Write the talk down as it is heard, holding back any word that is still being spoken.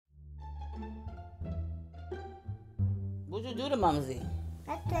What'd you do to Mumsy?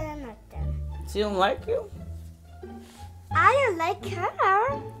 Nothing. She don't like you? I don't like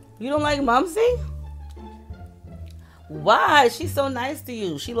her. You don't like Mumsy? Why? She's so nice to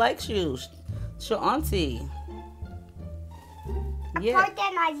you. She likes you. She's your auntie. Yeah. I put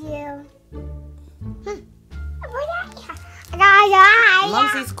that on you.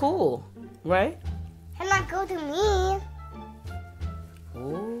 Mumsy's cool, right? She's not cool to me.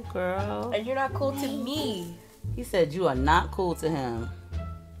 Ooh, girl. And you're not cool to me. He said you are not cool to him.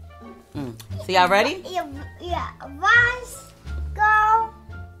 So y'all ready? Yeah. Ross, go.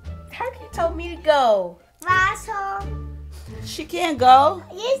 Turkey told me to go. Russell. She can't go.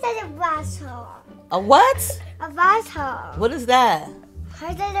 You said a Russell. A what? A Russell. What is that?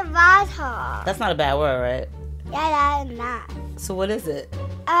 Her said a Russell. That's not a bad word, right? Yeah, that's not. So what is it?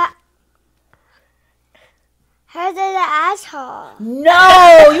 Her said an asshole.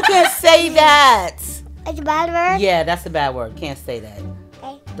 No, you can't say that. It's a bad word? Yeah, that's a bad word. Can't say that.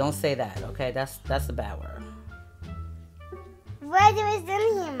 Okay. Don't say that, okay? That's a bad word. What is in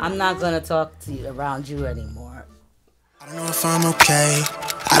here? I'm not going to talk to you around you anymore. I don't know if I'm okay.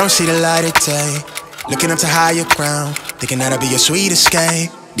 I don't see the light of day. Looking up to higher ground, thinking that'll be your sweet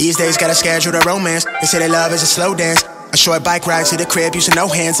escape. These days gotta schedule the romance. They say that love is a slow dance. A short bike ride to the crib using no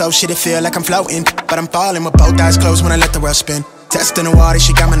hands. Oh shit, it feel like I'm floating, but I'm falling with both eyes closed when I let the world spin. Testing the water,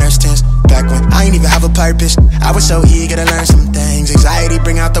 she got my nerves tense. Back when I ain't even have a purpose, I was so eager to learn some things. Anxiety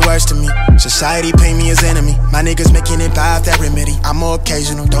bring out the worst in me. Society paint me as enemy. My niggas making it by that remedy. I'm more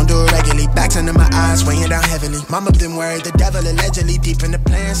occasional, don't do it regularly. Backs under my eyes, weighing down heavily. Mama been worried, the devil allegedly deep in the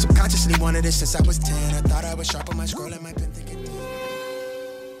plan. Subconsciously wanted it since I was 10. I thought I was sharp on my scroll, I might been thinking.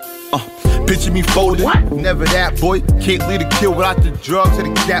 Picture me folded, never that boy. Can't lead a kill without the drugs or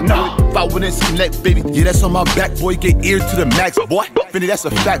the gap, boy. If I wouldn't connect, baby, yeah, that's on my back, boy. Get ear to the max, boy. Finny, that's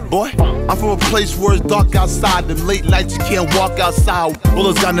a fact, boy. I'm from a place where it's dark outside. Them late nights you can't walk outside.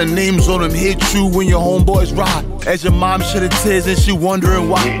 Bullets got the names on them, hit you when your homeboys ride. As your mom shed tears and she wondering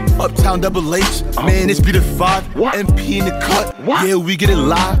why. Uptown double H, man, it's be the 5. MP in the cut, yeah, we get it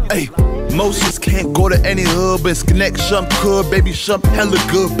live. Hey. Most just can't go to any hood, but connect some could, baby, some hella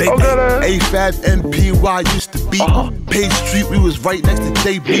good, baby. A5 MPY used to be Page Street, we was right next to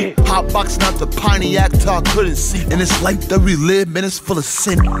JB. Hot boxing out the Pontiac till I couldn't see. And it's life that we live, man, it's full of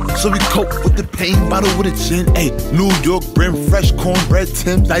sin. So we cope with the pain, bottle with a gin. Hey, New York brim, fresh cornbread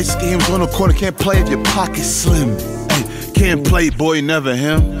Tim. Dice games on the corner, can't play if your pocket's slim. Hey, can't play, boy, never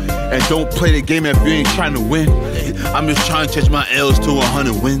him. And don't play the game if you ain't trying to win. I'm just trying to catch my L's to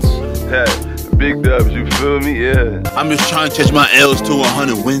 100 wins. Hey, big dubs, you feel me? Yeah. I'm just trying to catch my L's to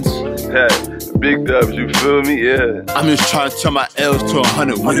 100 wins. Hey, big dubs, you feel me? Yeah. I'm just trying to turn my L's to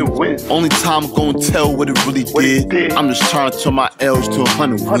 100 wins. Only time I'm gonna tell what it really did. I'm just trying to turn my L's to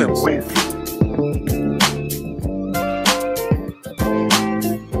 100 wins.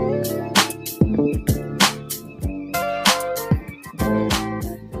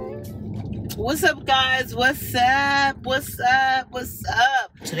 What's up, guys? What's up? What's up? What's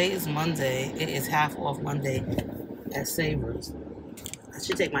up? Today is Monday. It is half off Monday at Savers. I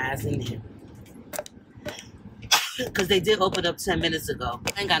should take my ass in there. Because they did open up 10 minutes ago.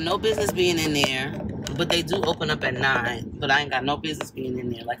 I ain't got no business being in there. But they do open up at 9. But I ain't got no business being in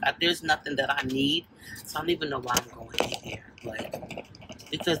there. Like, there's nothing that I need. So I don't even know why I'm going in here. Like,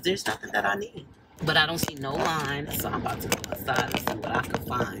 because there's nothing that I need. But I don't see no line, so I'm about to go outside and see what I can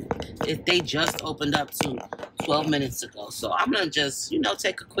find. They just opened up to 12 minutes ago, so I'm gonna just,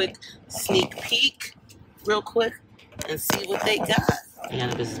 take a quick sneak peek, real quick, and see what they got. I got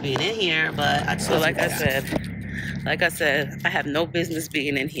no business being in here, but I just feel like I said, I have no business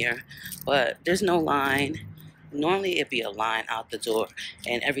being in here, but there's no line. Normally it'd be a line out the door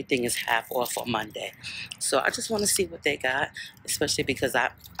and everything is half off on Monday. So I just want to see what they got, especially because I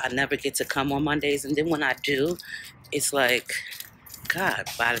never get to come on Mondays. And then when I do, it's like, God,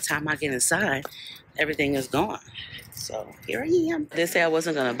 by the time I get inside, everything is gone. So here I am. They say I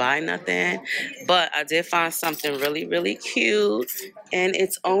wasn't going to buy nothing, but I did find something really, really cute. And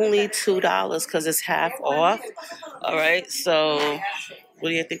it's only $2 because it's half off. All right, so what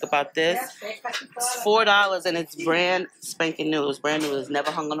do you think about this? It's $4 and it's brand spanking new. It's brand new. It's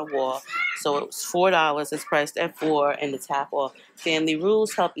never hung on the wall. So it's $4. It's priced at $4 and it's half off. Family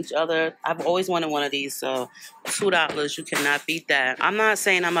rules, help each other. I've always wanted one of these, so $2, you cannot beat that. I'm not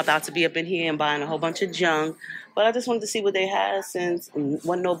saying I'm about to be up in here and buying a whole bunch of junk, but I just wanted to see what they had since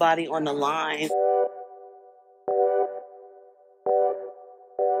wasn't nobody on the line.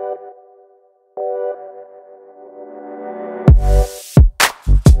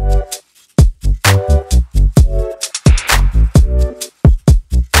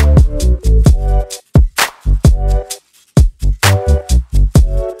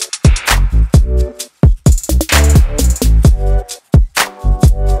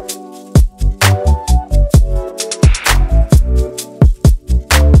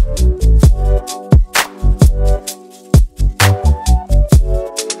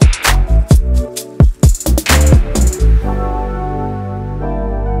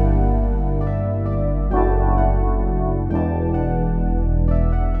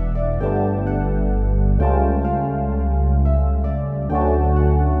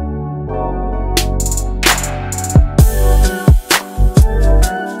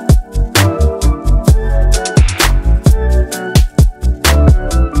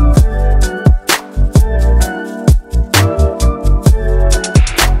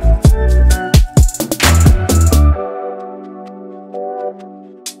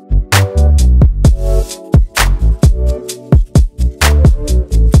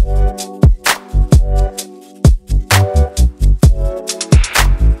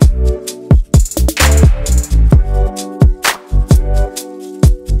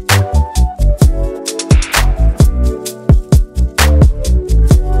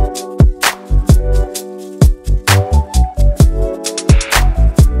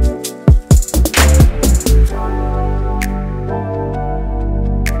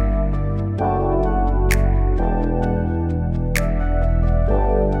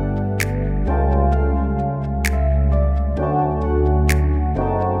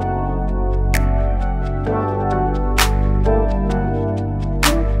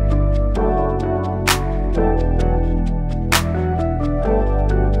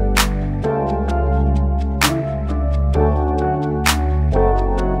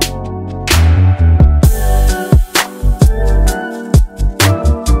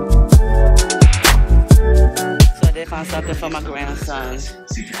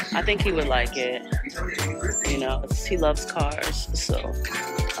 I think he would like it. You know, he loves cars, so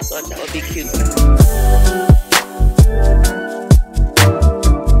I thought that would be cute.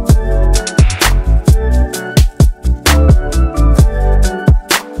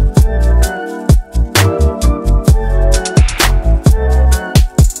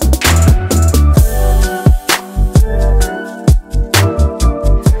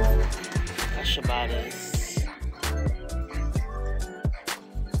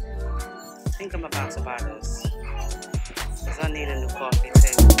 I think I'm about to buy this because I need a new coffee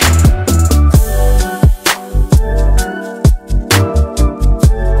table.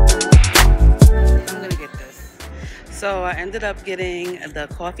 I'm gonna get this. So I ended up getting the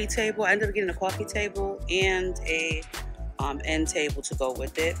coffee table. I ended up getting a coffee table and a end table to go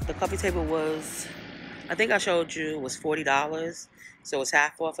with it. The coffee table was, I think I showed you, was $40, so it's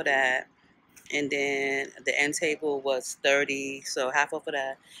half off of that. And then the end table was $30, so half off of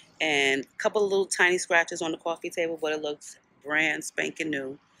that. And a couple of little tiny scratches on the coffee table, but it looks brand spanking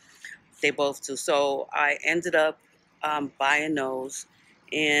new. They both do. So I ended up buying those.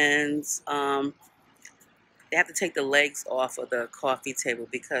 And they have to take the legs off of the coffee table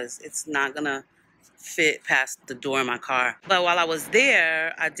because it's not going to fit past the door in my car. But while I was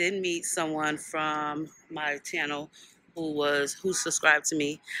there, I did meet someone from my channel who subscribed to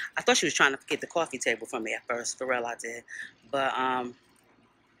me. I thought she was trying to get the coffee table from me at first. For real, I did. But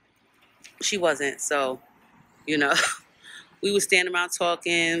she wasn't. So, you know, we were standing around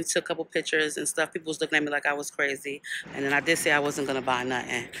talking, took a couple pictures and stuff. People was looking at me like I was crazy. And then I did say I wasn't going to buy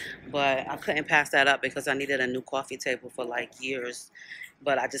nothing. But I couldn't pass that up because I needed a new coffee table for like years.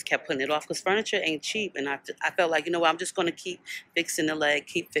 But I just kept putting it off because furniture ain't cheap. And I felt like, you know what, I'm just going to keep fixing the leg,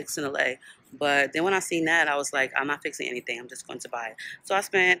 But then when I seen that, I was like, I'm not fixing anything. I'm just going to buy it. So I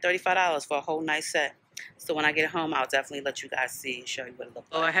spent $35 for a whole nice set. So when I get home, I'll definitely let you guys see, show you what it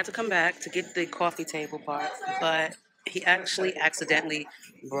looks like. So I had to come back to get the coffee table part, but he actually accidentally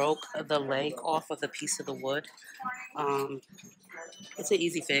broke the leg off of the piece of the wood. It's an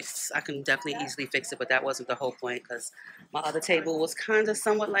easy fix. I can definitely easily fix it, but that wasn't the whole point because my other table was kind of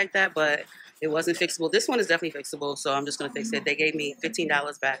somewhat like that, but it wasn't fixable. This one is definitely fixable, so I'm just going to fix it. They gave me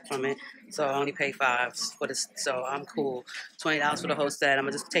 $15 back from it, so I only paid $5 for this, so I'm cool. $20 for the whole set. I'm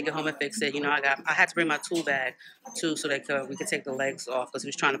going to just take it home and fix it. You know, I had to bring my tool bag, too, so we could take the legs off because we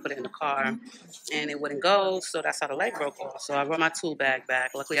was trying to put it in the car, and it wouldn't go, so that's how the leg broke off. So I brought my tool bag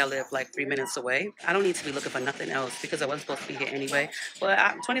back. Luckily, I live like 3 minutes away. I don't need to be looking for nothing else because I wasn't supposed to be here anyway, but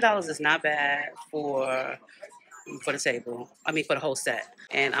 $20 is not bad for the table. I mean, for the whole set.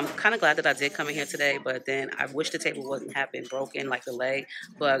 And I'm kind of glad that I did come in here today, but then I wish the table wouldn't have been broken like the leg.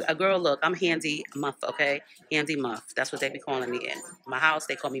 But a girl, look, I'm Handy Muff, okay? Handy Muff. That's what they be calling me in my house.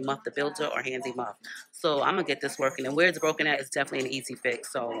 They call me Muff the Builder or Handy Muff. So I'm going to get this working. And where it's broken at is definitely an easy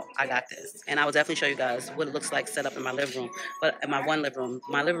fix. So I got this. And I will definitely show you guys what it looks like set up in my living room. But in my one living room,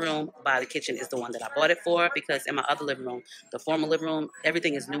 my living room by the kitchen is the one that I bought it for, because in my other living room, the former living room,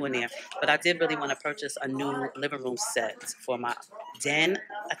 everything is new in there. But I did really want to purchase a new living room set for my den.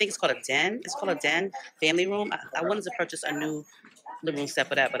 I think it's called a den. It's called a den family room. I wanted to purchase a new living room set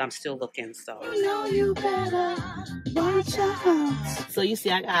for that, but I'm still looking. So you know you better watch out. So you see,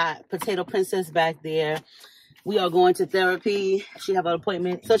 I got Potato Princess back there. We are going to therapy. She have an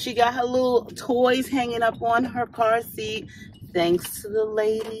appointment. So she got her little toys hanging up on her car seat. Thanks to the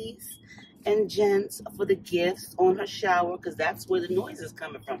ladies and gents for the gifts on her shower, because that's where the noise is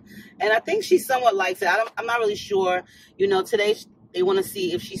coming from. And I think she somewhat likes it. I'm not really sure. You know, today they want to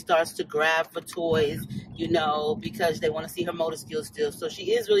see if she starts to grab for toys, you know, because they want to see her motor skills still. So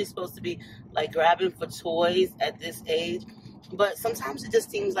she is really supposed to be like grabbing for toys at this age. But sometimes it just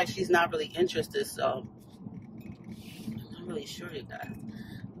seems like she's not really interested. So I'm not really sure, you guys.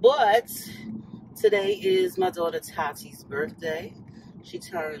 But today is my daughter Tati's birthday. She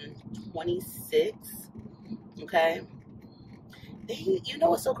turned 26, okay? You know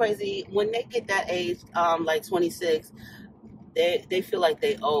what's so crazy? When they get that age, like 26, they feel like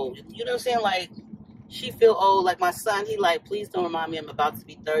they old. You know what I'm saying? Like, she feel old. Like, my son, he like, please don't remind me I'm about to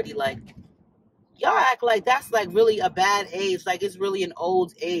be 30. Like, y'all act like that's like really a bad age. Like, it's really an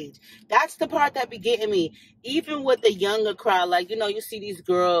old age. That's the part that be getting me. Even with the younger crowd, like, you know, you see these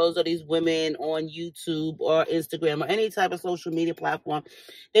girls or these women on YouTube or Instagram or any type of social media platform.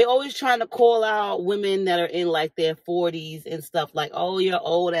 They always trying to call out women that are in like their 40s and stuff like, oh, you're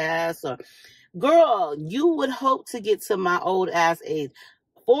old ass. Or, girl, you would hope to get to my old ass age.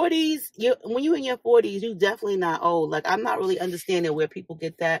 40s, when you're in your 40s, you definitely not old. Like, I'm not really understanding where people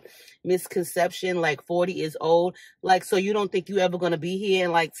get that misconception, like 40 is old. Like, so you don't think you ever going to be here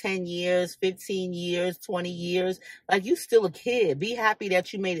in like 10 years, 15 years, 20 years. Like, you still a kid. Be happy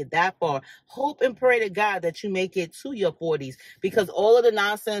that you made it that far. Hope and pray to God that you make it to your 40s, because all of the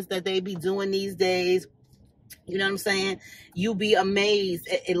nonsense that they be doing these days, you know what I'm saying? You be amazed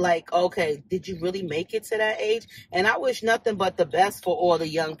at like, okay, did you really make it to that age? And I wish nothing but the best for all the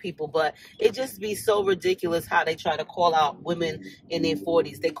young people, but it just be so ridiculous how they try to call out women in their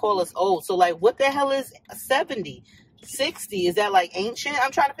 40s. They call us old. So like, what the hell is 70? 60? Is that like ancient?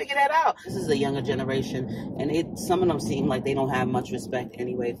 I'm trying to figure that out. This is a younger generation, and some of them seem like they don't have much respect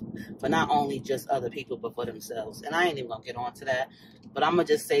anyway for not only just other people but for themselves. And I ain't even gonna get on to that, but I'm gonna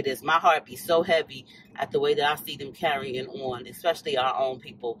just say this: my heart be so heavy at the way that I see them carrying on, especially our own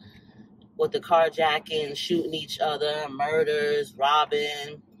people, with the carjacking, shooting each other, murders,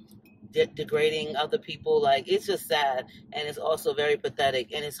 robbing, degrading other people. Like, it's just sad, and it's also very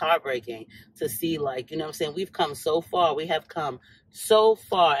pathetic, and it's heartbreaking to see, like, you know what I'm saying, we've come so far. We have come so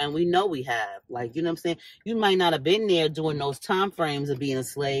far, and we know we have. Like, you know what I'm saying, you might not have been there during those time frames of being a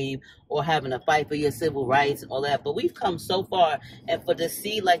slave or having to fight for your civil rights and all that, but we've come so far. And for to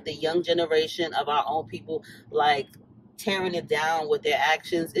see like the young generation of our own people like tearing it down with their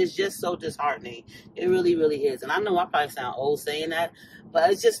actions is just so disheartening. It really, really is. And I know I probably sound old saying that, but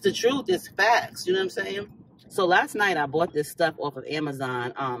it's just the truth. It's facts. You know what I'm saying? So last night I bought this stuff off of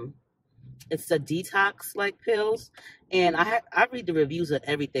Amazon. It's a detox like pills, and I read the reviews of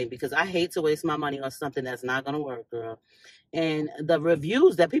everything because I hate to waste my money on something that's not gonna work, girl. And the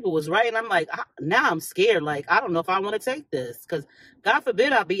reviews that people was writing, I'm like, now I'm scared. Like, I don't know if I want to take this, because God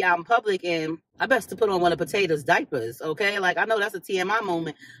forbid I'll be out in public and I best to put on one of Potato's diapers, okay? Like, I know that's a TMI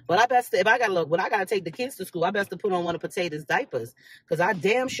moment, but I best to, if I gotta look, when I gotta take the kids to school, I best to put on one of Potato's diapers, because I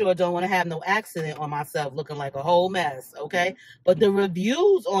damn sure don't want to have no accident on myself looking like a whole mess, okay? But the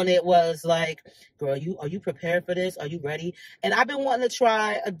reviews on it was like, girl, are you prepared for this? Are you ready? And I've been wanting to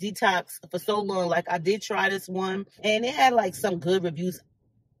try a detox for so long. Like, I did try this one, and it had like some good reviews.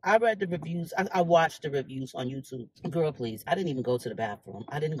 I read the reviews. I watched the reviews on YouTube. Girl, please. I didn't even go to the bathroom.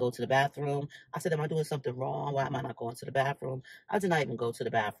 I didn't go to the bathroom. I said, am I doing something wrong? Why am I not going to the bathroom? I did not even go to the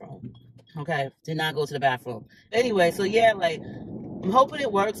bathroom. Okay? Did not go to the bathroom. Anyway, so yeah, like, I'm hoping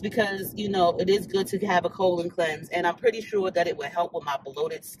it works because, you know, it is good to have a colon cleanse. And I'm pretty sure that it will help with my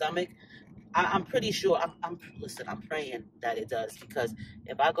bloated stomach. I'm pretty sure. Listen, I'm praying that it does, because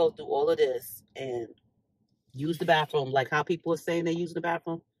if I go through all of this and use the bathroom like how people are saying they use the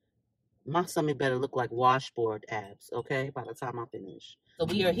bathroom, my stomach better look like washboard abs, okay, by the time I finish. So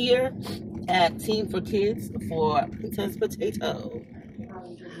we are here at Team for Kids for Princess Potato.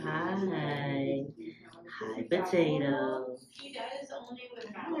 Hi. Hi, Potato. He does only with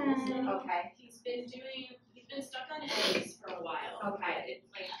vowels. Okay. He's been stuck on eggs for a while. Okay. It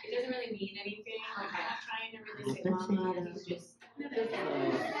doesn't really mean anything. Okay. I'm not trying to really say mama. He's just...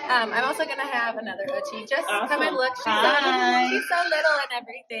 I'm also gonna have another Ochi. Just awesome. Come and look. She's so little and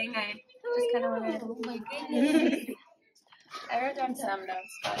everything. I just kind of wanted. Oh my goodness. I wrote down some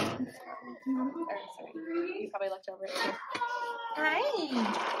notes, but sorry, you probably looked over it too. Hi.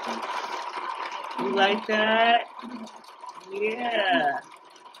 You like that? Yeah.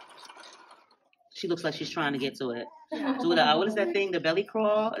 She looks like she's trying to get to it. Do it. What is that thing? The belly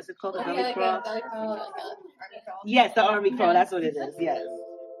crawl? Is it called the belly crawl? Belly crawl, like army crawl. Yes, the army crawl. That's what it is. Yes.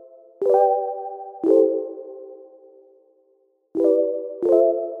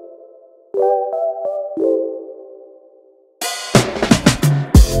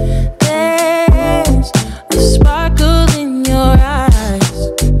 There's a sparkle in your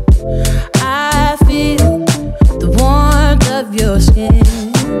eyes. I feel the warmth of your skin.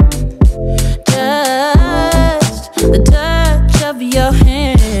 Just the touch of your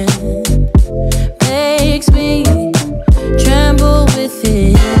hand makes me tremble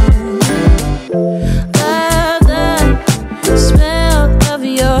within. Love the smell of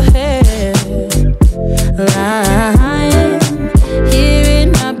your hair, lying here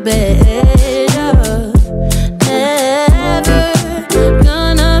in my bed. Oh, never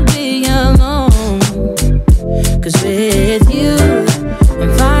gonna be alone, 'cause with you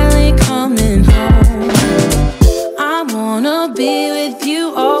I'm finally coming home. I wanna be with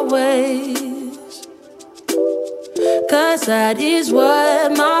you always, 'cause that is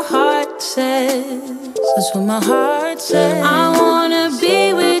what my heart says. That's what my heart says. I wanna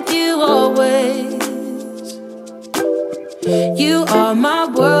be with you always. You are my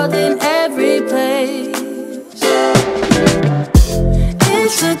world in every place.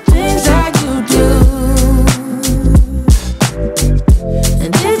 It's the things that you do,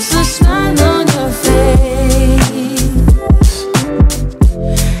 and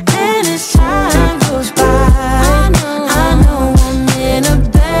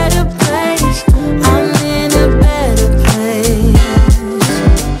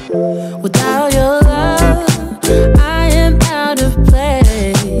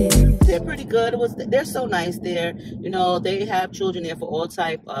they're so nice there. You know, they have children there for all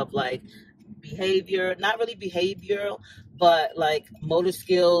type of like behavior, not really behavioral, but like motor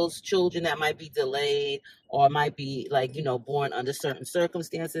skills, children that might be delayed or might be like, you know, born under certain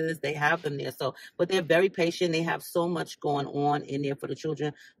circumstances. They have them there. So, but they're very patient. They have so much going on in there for the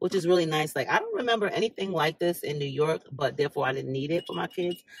children, which is really nice. Like, I don't remember anything like this in New York, but therefore I didn't need it for my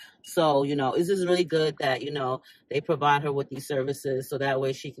kids. So, you know, it's just really good that, you know, they provide her with these services so that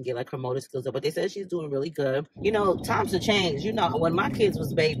way she can get like her motor skills up. But they said she's doing really good. You know, times have changed. You know, when my kids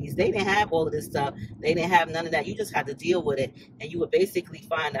was babies, they didn't have all of this stuff. They didn't have none of that. You just had to deal with it. And you would basically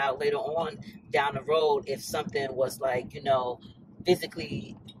find out later on down the road if something was like, you know,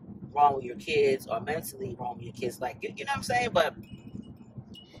 physically wrong with your kids or mentally wrong with your kids. Like, you know what I'm saying? But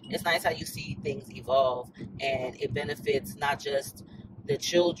it's nice how you see things evolve, and it benefits not just the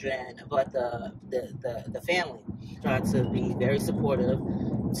children, but the family. Try to be very supportive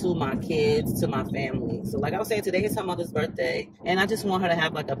to my kids, to my family. So like I was saying, today is her mother's birthday, and I just want her to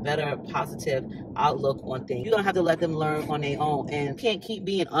have like a better positive outlook on things. You're gonna have to let them learn on their own, and you can't keep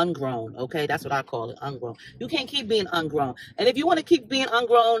being ungrown, okay? That's what I call it, ungrown. You can't keep being ungrown. And if you want to keep being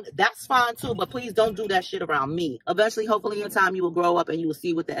ungrown, that's fine too, but please don't do that shit around me. Eventually, hopefully in time, you will grow up and you will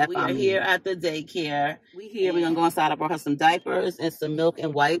see what the F I mean. We are here at the daycare. We're gonna go inside. I brought her some diapers and some milk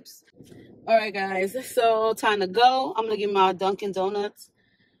and wipes. All right, guys, so time to go. I'm gonna get my Dunkin' Donuts,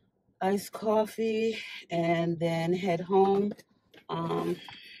 iced coffee, and then head home.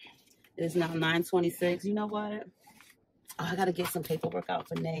 It's now 9:26. You know what? Oh, I gotta get some paperwork out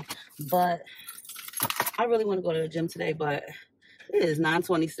for Nay, but I really want to go to the gym today, but it is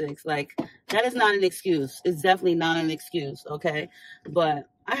 9:26. Like, that is not an excuse. It's definitely not an excuse, okay? But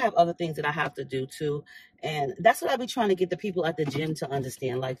I have other things that I have to do too, and that's what I be trying to get the people at the gym to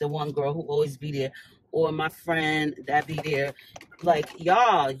understand. Like the one girl who always be there, or my friend that be there. Like,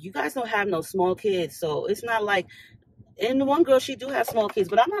 y'all, you guys don't have no small kids, so it's not like. And the one girl, she do have small kids,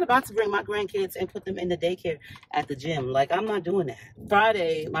 but I'm not about to bring my grandkids and put them in the daycare at the gym. Like, I'm not doing that.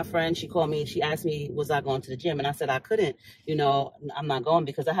 Friday, my friend, she called me and she asked me, was I going to the gym? And I said I couldn't. You know, I'm not going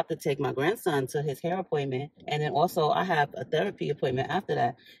because I have to take my grandson to his hair appointment. And then also I have a therapy appointment after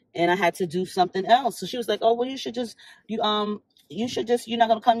that. And I had to do something else. So she was like, oh, well, you're not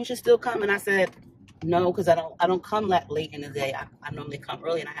going to come. You should still come. And I said, no, because I don't come that late in the day. I normally come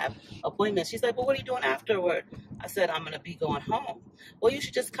early and I have appointments. She's like, well, what are you doing afterward? I said, I'm going to be going home. Well, you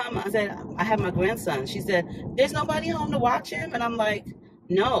should just come. I said, I have my grandson. She said, there's nobody home to watch him? And I'm like,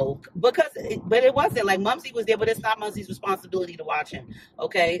 no, but it wasn't. Like, Mumsy was there, but it's not Mumsy's responsibility to watch him,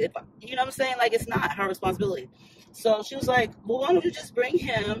 okay? You know what I'm saying? Like, it's not her responsibility. So she was like, well, why don't you just bring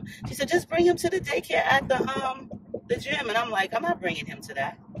him? She said, just bring him to the daycare at the gym. And I'm like, I'm not bringing him to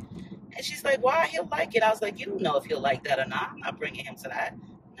that. And she's like, why? He'll like it. I was like, you don't know if he'll like that or not. I'm not bringing him to that.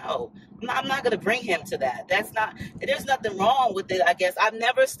 No, I'm not going to bring him to that. There's nothing wrong with it, I guess. I've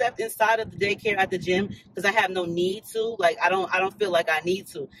never stepped inside of the daycare at the gym because I have no need to. Like, I don't feel like I need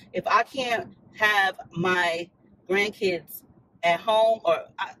to. If I can't have my grandkids at home,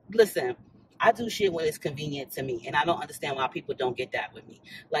 listen, I do shit when it's convenient to me, and I don't understand why people don't get that with me.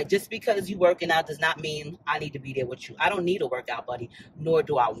 Like, just because you working out does not mean I need to be there with you. I don't need a workout buddy, nor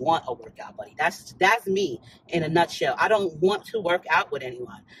do I want a workout buddy. That's me in a nutshell. I don't want to work out with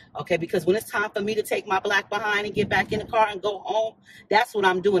anyone, okay? Because when it's time for me to take my black behind and get back in the car and go home, that's what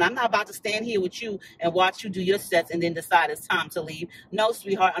I'm doing. I'm not about to stand here with you and watch you do your sets and then decide it's time to leave. No,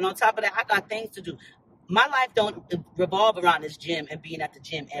 sweetheart. And on top of that, I got things to do. My life don't revolve around this gym and being at the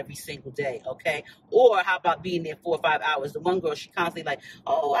gym every single day, okay? Or how about being there 4 or 5 hours? The one girl, she constantly like,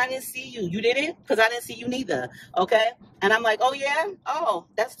 oh, I didn't see you. You didn't? Because I didn't see you neither, okay? And I'm like, oh, yeah? Oh,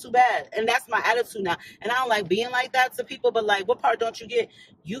 that's too bad. And that's my attitude now. And I don't like being like that to people, but like, what part don't you get?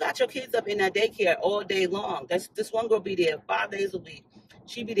 You got your kids up in that daycare all day long. This one girl be there 5 days a week.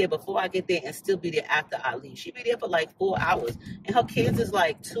 She be there before I get there and still be there after I leave. She be there for like 4 hours. And her kids is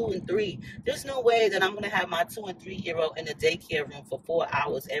like 2 and 3. There's no way that I'm going to have my 2 and 3-year-old in the daycare room for 4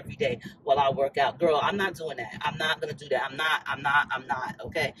 hours every day while I work out. Girl, I'm not doing that. I'm not going to do that. I'm not,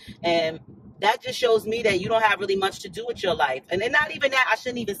 okay? And that just shows me that you don't have really much to do with your life. And then not even that, I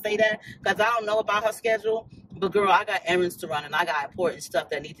shouldn't even say that because I don't know about her schedule. But girl, I got errands to run and I got important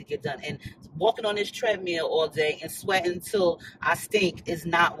stuff that needs to get done. And walking on this treadmill all day and sweating until I stink is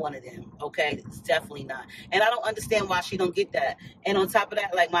not one of them, okay? It's definitely not. And I don't understand why she don't get that. And on top of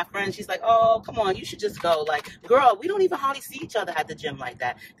that, like my friend, she's like, oh, come on, you should just go. Like, girl, we don't even hardly see each other at the gym like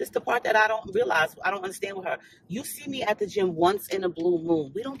that. This is the part that I don't realize. I don't understand with her. You see me at the gym once in a blue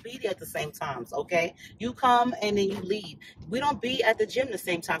moon. We don't be there at the same times, okay? You come and then you leave. We don't be at the gym the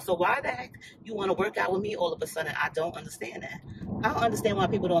same time. So why the heck you want to work out with me all of a sudden? I don't understand that. I don't understand why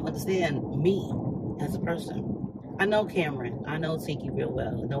people don't understand me as a person. I know Cameron. I know Tinky real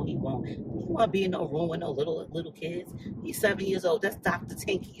well. No, he won't. He won't be in no room with no little kids. He's 7 years old. That's Dr.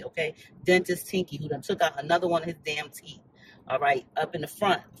 Tinky, okay? Dentist Tinky, who done took out another one of his damn teeth, all right, up in the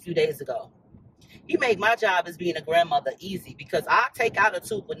front a few days ago. He made my job as being a grandmother easy because I take out a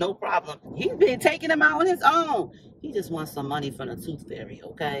tooth with no problem. He's been taking them out on his own. He just wants some money from the tooth fairy,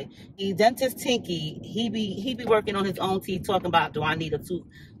 okay? Dentist Tinky, he be working on his own teeth, talking about, do I need a tooth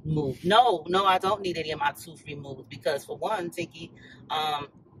moved? No, I don't need any of my tooth removed because for one, Tinky,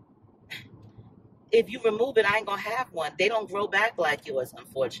 if you remove it, I ain't gonna have one. They don't grow back like yours,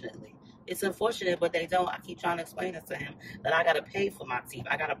 unfortunately. It's unfortunate, but they don't. I keep trying to explain it to him that I gotta pay for my teeth.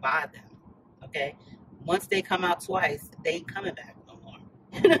 I gotta buy them. Okay, once they come out twice, they ain't coming back no more.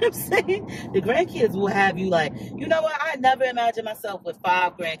 You know what I'm saying? The grandkids will have you like, you know what? I never imagined myself with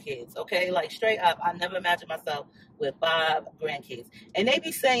 5 grandkids. Okay, like straight up, I never imagined myself with 5 grandkids. And they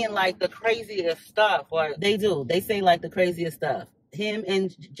be saying like the craziest stuff, or they do. They say like the craziest stuff. Him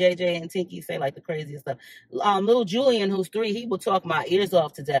and JJ and Tinky say like the craziest stuff. Little Julian, who's 3, he will talk my ears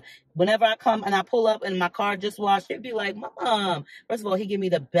off to death. Whenever I come and I pull up and my car just washed, he'd be like, Mom. First of all, he give me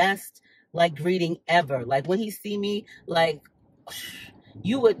the best like greeting ever. Like when he see me, like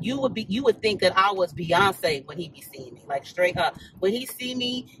you would think that I was Beyonce when he be seeing me, like straight up. When he see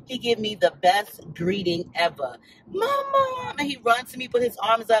me, he give me the best greeting ever. Mama, and he runs to me, put his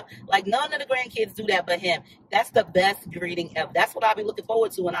arms up. Like none of the grandkids do that but him. That's the best greeting ever. That's what I be looking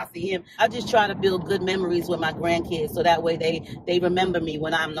forward to when I see him. I just try to build good memories with my grandkids so that way they remember me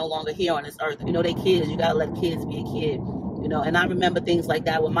when I'm no longer here on this earth. You know, they kids. You gotta let kids be a kid. You know, and I remember things like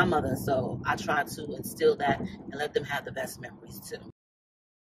that with my mother, so I try to instill that and let them have the best memories too.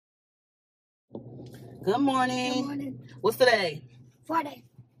 Good morning. Good morning. What's today? Friday.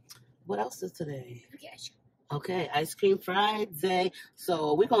 What else is today? Yes. Okay, Ice Cream Friday.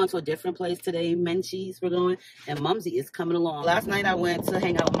 So we're going to a different place today, Menchie's we're going, and Mumsy is coming along. Last night I went to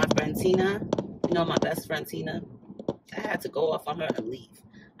hang out with my friend Tina. You know, my best friend Tina. I had to go off on her and leave.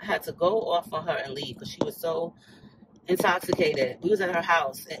 Because she was so intoxicated. We was at her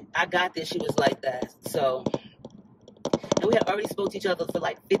house and I got there, she was like that. So, and we had already spoke to each other for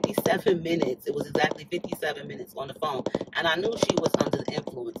like 57 minutes. It was exactly 57 minutes on the phone, and I knew she was under the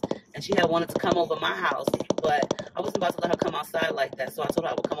influence, and she had wanted to come over my house, but I wasn't about to let her come outside like that, so I told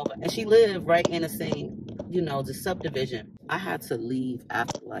her I would come over, and she lived right in the same, you know, the subdivision. I had to leave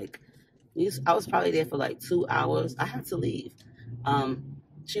after like, I was probably there for like 2 hours. I had to leave.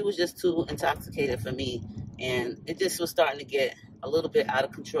 She was just too intoxicated for me, and it just was starting to get a little bit out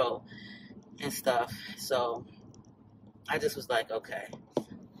of control and stuff. So I just was like, okay,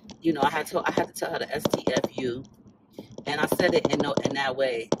 you know, I had to tell her the STFU, and I said it in that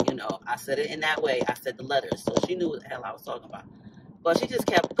way, you know. I said it in that way. I said the letters, so she knew what the hell I was talking about. But she just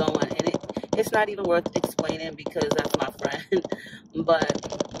kept going, and it's not even worth explaining because that's my friend.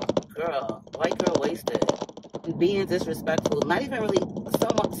 But girl, white girl wasted. Being disrespectful, not even really,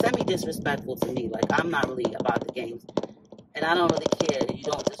 somewhat semi-disrespectful to me. Like, I'm not really about the games, and I don't really care that you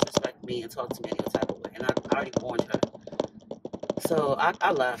don't disrespect me and talk to me any type of way, and I already warned her. So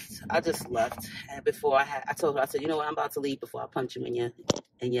I left. I just left, and before I told her, I said, you know what, I'm about to leave before I punch you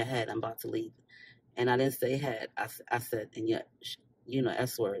in your head. I'm about to leave, and I didn't say head. I said in your, you know,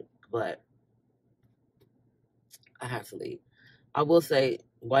 S word, but I had to leave. I will say,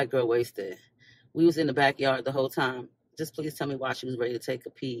 white girl wasted. We was in the backyard the whole time. Just please tell me why she was ready to take a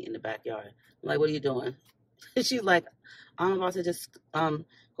pee in the backyard. I'm like, what are you doing? She's like, I'm about to just go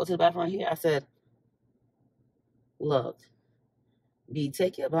to the bathroom here. I said, look,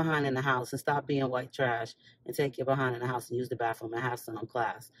 take your behind in the house and stop being white trash and take your behind in the house and use the bathroom and have some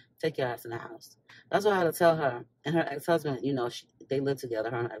class. Take your ass in the house. That's what I had to tell her. And her ex-husband, you know, they live together,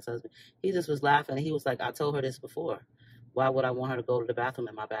 her and her ex-husband. He just was laughing, and he was like, I told her this before. Why would I want her to go to the bathroom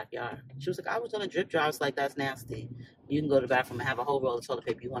in my backyard? She was like, I was doing a drip drive. I was like, that's nasty. You can go to the bathroom and have a whole roll of toilet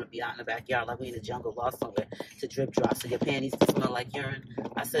paper. You want to be out in the backyard like we in the jungle, lost somewhere to drip drive so your panties can smell like urine.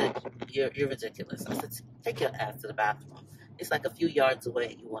 I said, you're ridiculous. I said, take your ass to the bathroom. It's like a few yards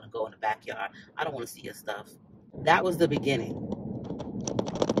away. You want to go in the backyard. I don't want to see your stuff. That was the beginning.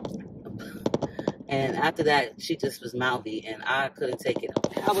 And after that, she just was mouthy, and I couldn't take it.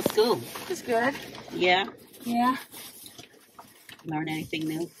 How was school? It's good. Yeah? Yeah. Learn anything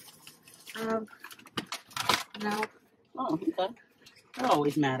new? No. Oh, okay. That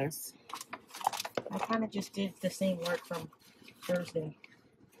always matters. I kind of just did the same work from Thursday.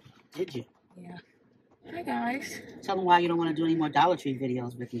 Did you? Yeah. Hi, guys. Tell them why you don't want to do any more Dollar Tree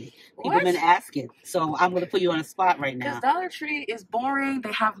videos with me. People What? have been asking, so I'm going to put you on the spot right now. Because Dollar Tree is boring.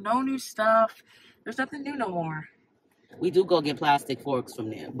 They have no new stuff. There's nothing new no more. We do go get plastic forks from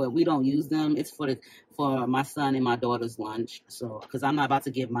there, but we don't use them. It's for my son and my daughter's lunch. So, because I'm not about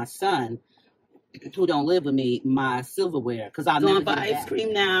to give my son, who don't live with me, my silverware, because I'm going for ice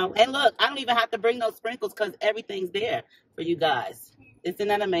cream now. And look, I don't even have to bring those sprinkles because everything's there for you guys. Isn't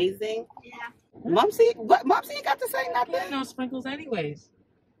that amazing? Yeah. Mumsy ain't got to say nothing. There's no sprinkles anyways.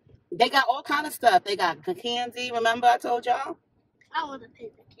 They got all kind of stuff. They got candy. Remember I told y'all? I want to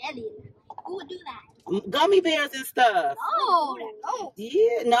put the candy in there. Who would do that? Gummy bears and stuff. No. No.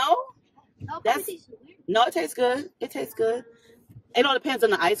 Yeah, no. No, That's no. It tastes good. It tastes good. It all depends on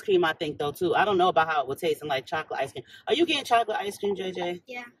the ice cream, I think, though, too. I don't know about how it would taste in like chocolate ice cream. Are you getting chocolate ice cream, JJ?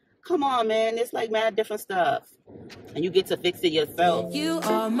 Yeah. Come on, man. It's like mad different stuff, and you get to fix it yourself. You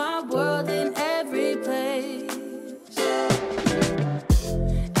are my world in every place.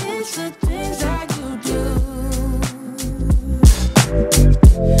 It's the things that you do,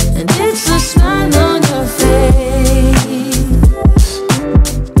 and it's the smile on your face.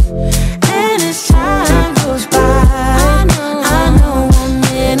 And as time goes by, I know I'm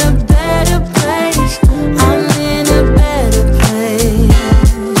in a better place. I'm in a better place.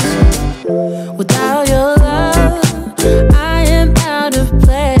 Without your love, I am out of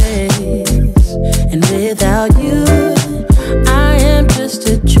place. And without you, I am just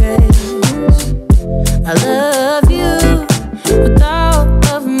a trace. I love you with all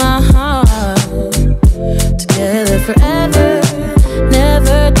of my heart. Together forever,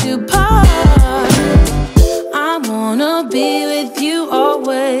 never to part. I wanna be with you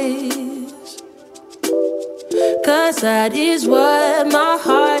always, 'cause that is what my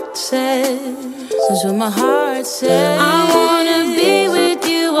heart says. That's what my heart says. I wanna be with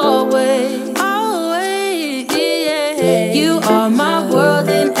you always, always, yeah. You are my world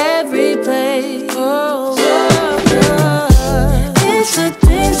in every place. Oh, it's the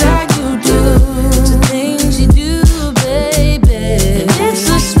things that you do, it's the things you do, baby. And it's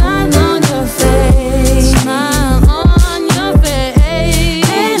the smile on your face, smile on your face.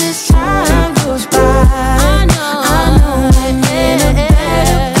 And as time goes by, I know I'm in a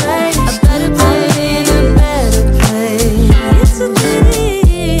better place. I'm in a better place.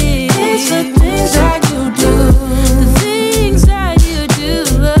 It's the things that you do, the things that you do.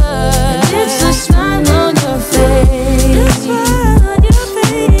 And it's the smile on your face, the smile on your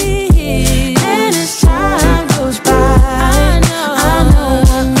face. And as time goes by, I know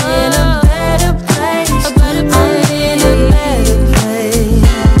I'm in a better place. I'm in a better place.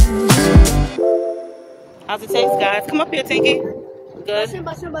 How's it taste, guys? Come up here, Tinky. Good.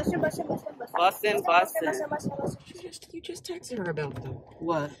 Bustin'. Bustin'. You just texted her about them.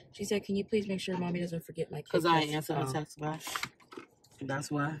 What? She said, "Can you please make sure mommy doesn't forget my kids?" Because I ain't answering the text back. That's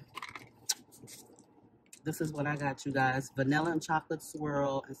why. This is what I got, you guys. Vanilla and chocolate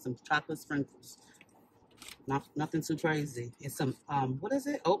swirl and some chocolate sprinkles. Nothing too crazy. And some, what is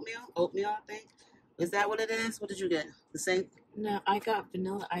it? Oatmeal, I think. Is that what it is? What did you get? The same? No, I got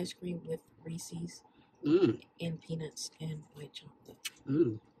vanilla ice cream with Reese's and peanuts and white chocolate.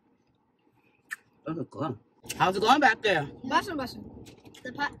 Oh, good. How's it going back there? Bustin'.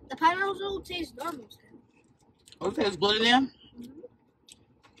 The pineapple tastes normal. Okay, it's good in there?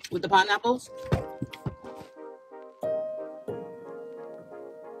 With the pineapples?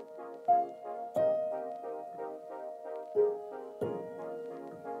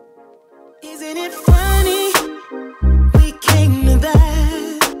 Isn't it funny? We came to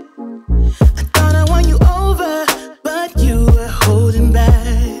that. I thought I won you over, but you were holding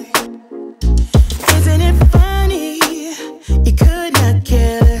back. Isn't it funny? You could not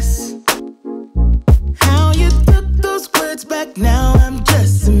care less. How you took those words back, now I'm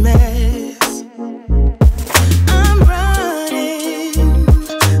just a mess. I'm running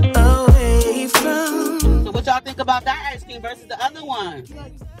away from. So what y'all think about that ice cream versus the other one?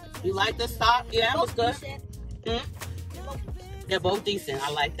 You like the stop? Yeah, it was good. They're both decent. I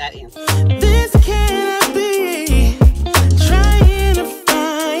like that answer. This can't be. Trying to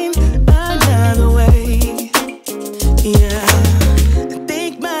find another way. Yeah, I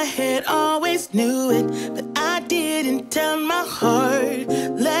think my head always knew it, but I didn't tell my heart.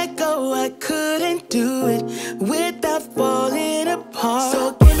 Let go, I couldn't do it without falling apart.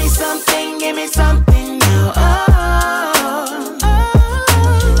 So give me something now.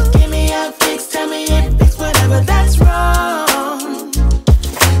 Give me a fix, tell me if it's whatever that's wrong.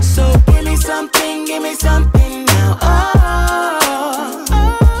 So give me something now.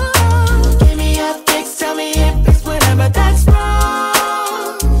 Give me a fix, tell me if it's whatever that's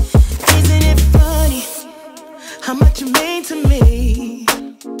wrong. Isn't it funny how much you mean to me?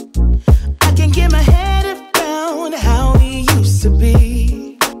 I can't get my head around how we used to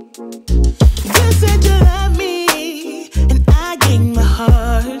be. You say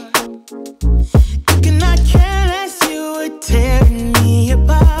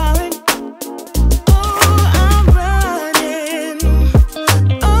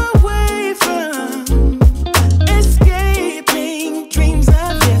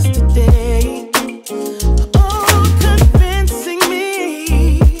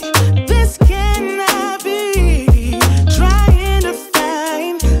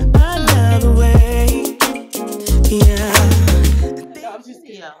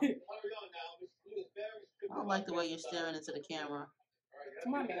like the way you're staring into the camera.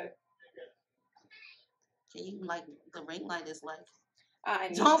 Come on, man. Can you, like, the ring light is like... I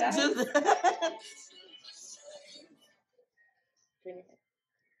need Don't that. do that.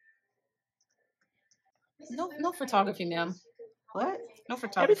 No photography, ma'am. What? No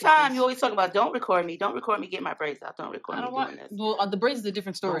photography. Every time please. you always talk about, don't record me, get my braids out, don't record I me don't want. doing this. Well, the braids is a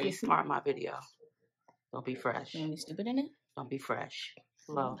different story. Don't be smart in my video. Don't be fresh. Any stupid in it? Don't be fresh.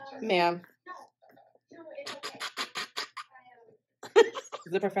 Slow. Ma'am.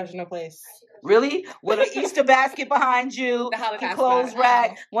 It's a professional place. Really? With an Easter basket behind you, The clothes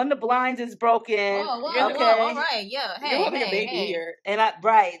rack, one of the blinds is broken. Whoa, okay. whoa, all right, yeah. Hey, You're hey, a baby hey. here. And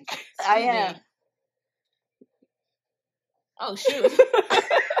I am. Oh, shoot.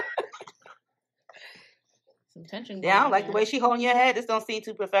 Some tension. Yeah, I don't like the way she holding your head. This don't seem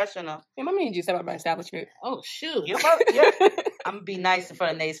too professional. Hey, my man, you said about my establishment. Oh, shoot. I'm going to be nice in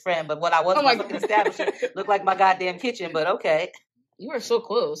front of Nate's friend, but what I was looking establishment looked like my goddamn kitchen, but okay. You are so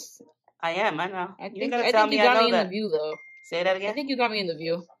close. I am, I know. I think you you got me in the view, though. Say that again? I think you got me in the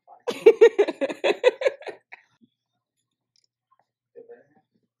view.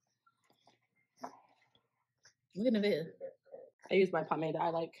 Look at the vid. I use my pomade that I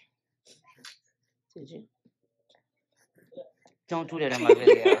like. Did you? Don't do that in my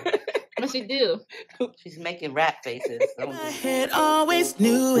video. What she do? She's making rat faces. My head always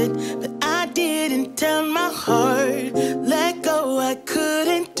knew it, but I didn't tell my heart. Let go, I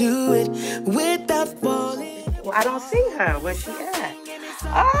couldn't do it without falling. Well, I don't see her. Where's she at?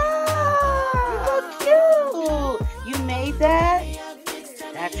 Oh, so cute. You made that?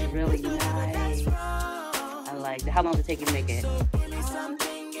 That's really nice. I like that. How long did it take you to make it?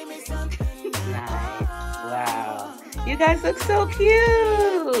 Nice. Wow. You guys look so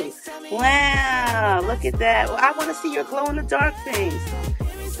cute. Wow. Look at that. Well, I want to see your glow in the dark things.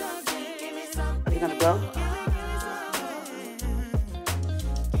 Are you going to glow?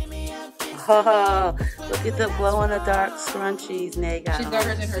 Oh, look at the glow in the dark scrunchies Nay got. She's got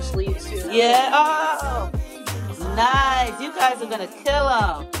hers in her sleeves too. Yeah. Oh, nice. You guys are going to kill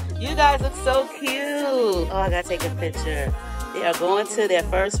them. You guys look so cute. Oh, I got to take a picture. They are going to their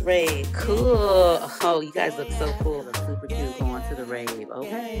first rave. Cool. Oh, you guys look so cool. Look super cute going to the rave.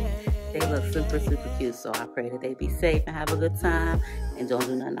 Okay. They look super, super cute. So I pray that they be safe and have a good time and don't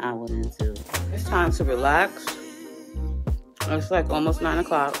do nothing I wouldn't do. It's time to relax. It's like almost 9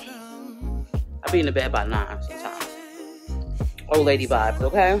 o'clock. I'll be in the bed by 9 sometimes. Old lady vibes,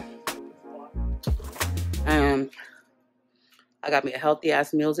 okay? And I got me a healthy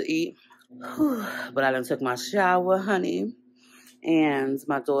ass meal to eat. But I done took my shower, honey. And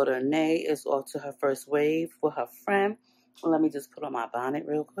my daughter, Nay, is off to her first wave with her friend. Well, let me just put on my bonnet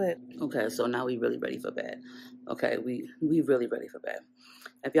real quick. Okay, so now we really ready for bed. Okay, we really ready for bed.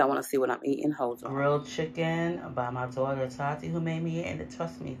 If y'all want to see what I'm eating, hold on. Grilled chicken by my daughter, Tati, who made me it. And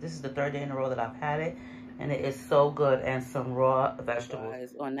trust me, this is the 3rd day in a row that I've had it. And it is so good. And some raw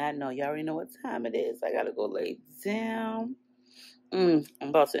vegetables. On that note, y'all already know what time it is. I got to go lay down. I'm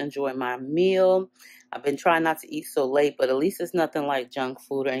about to enjoy my meal. I've been trying not to eat so late, but at least it's nothing like junk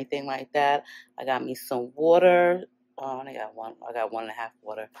food or anything like that. I got me some water. Oh, I got 1.5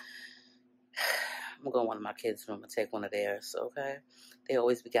 water. I'm going to go to one of my kids' room and take one of theirs, okay? They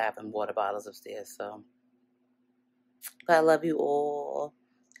always be having water bottles upstairs, so. But I love you all.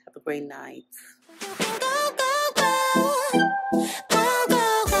 Have a great night.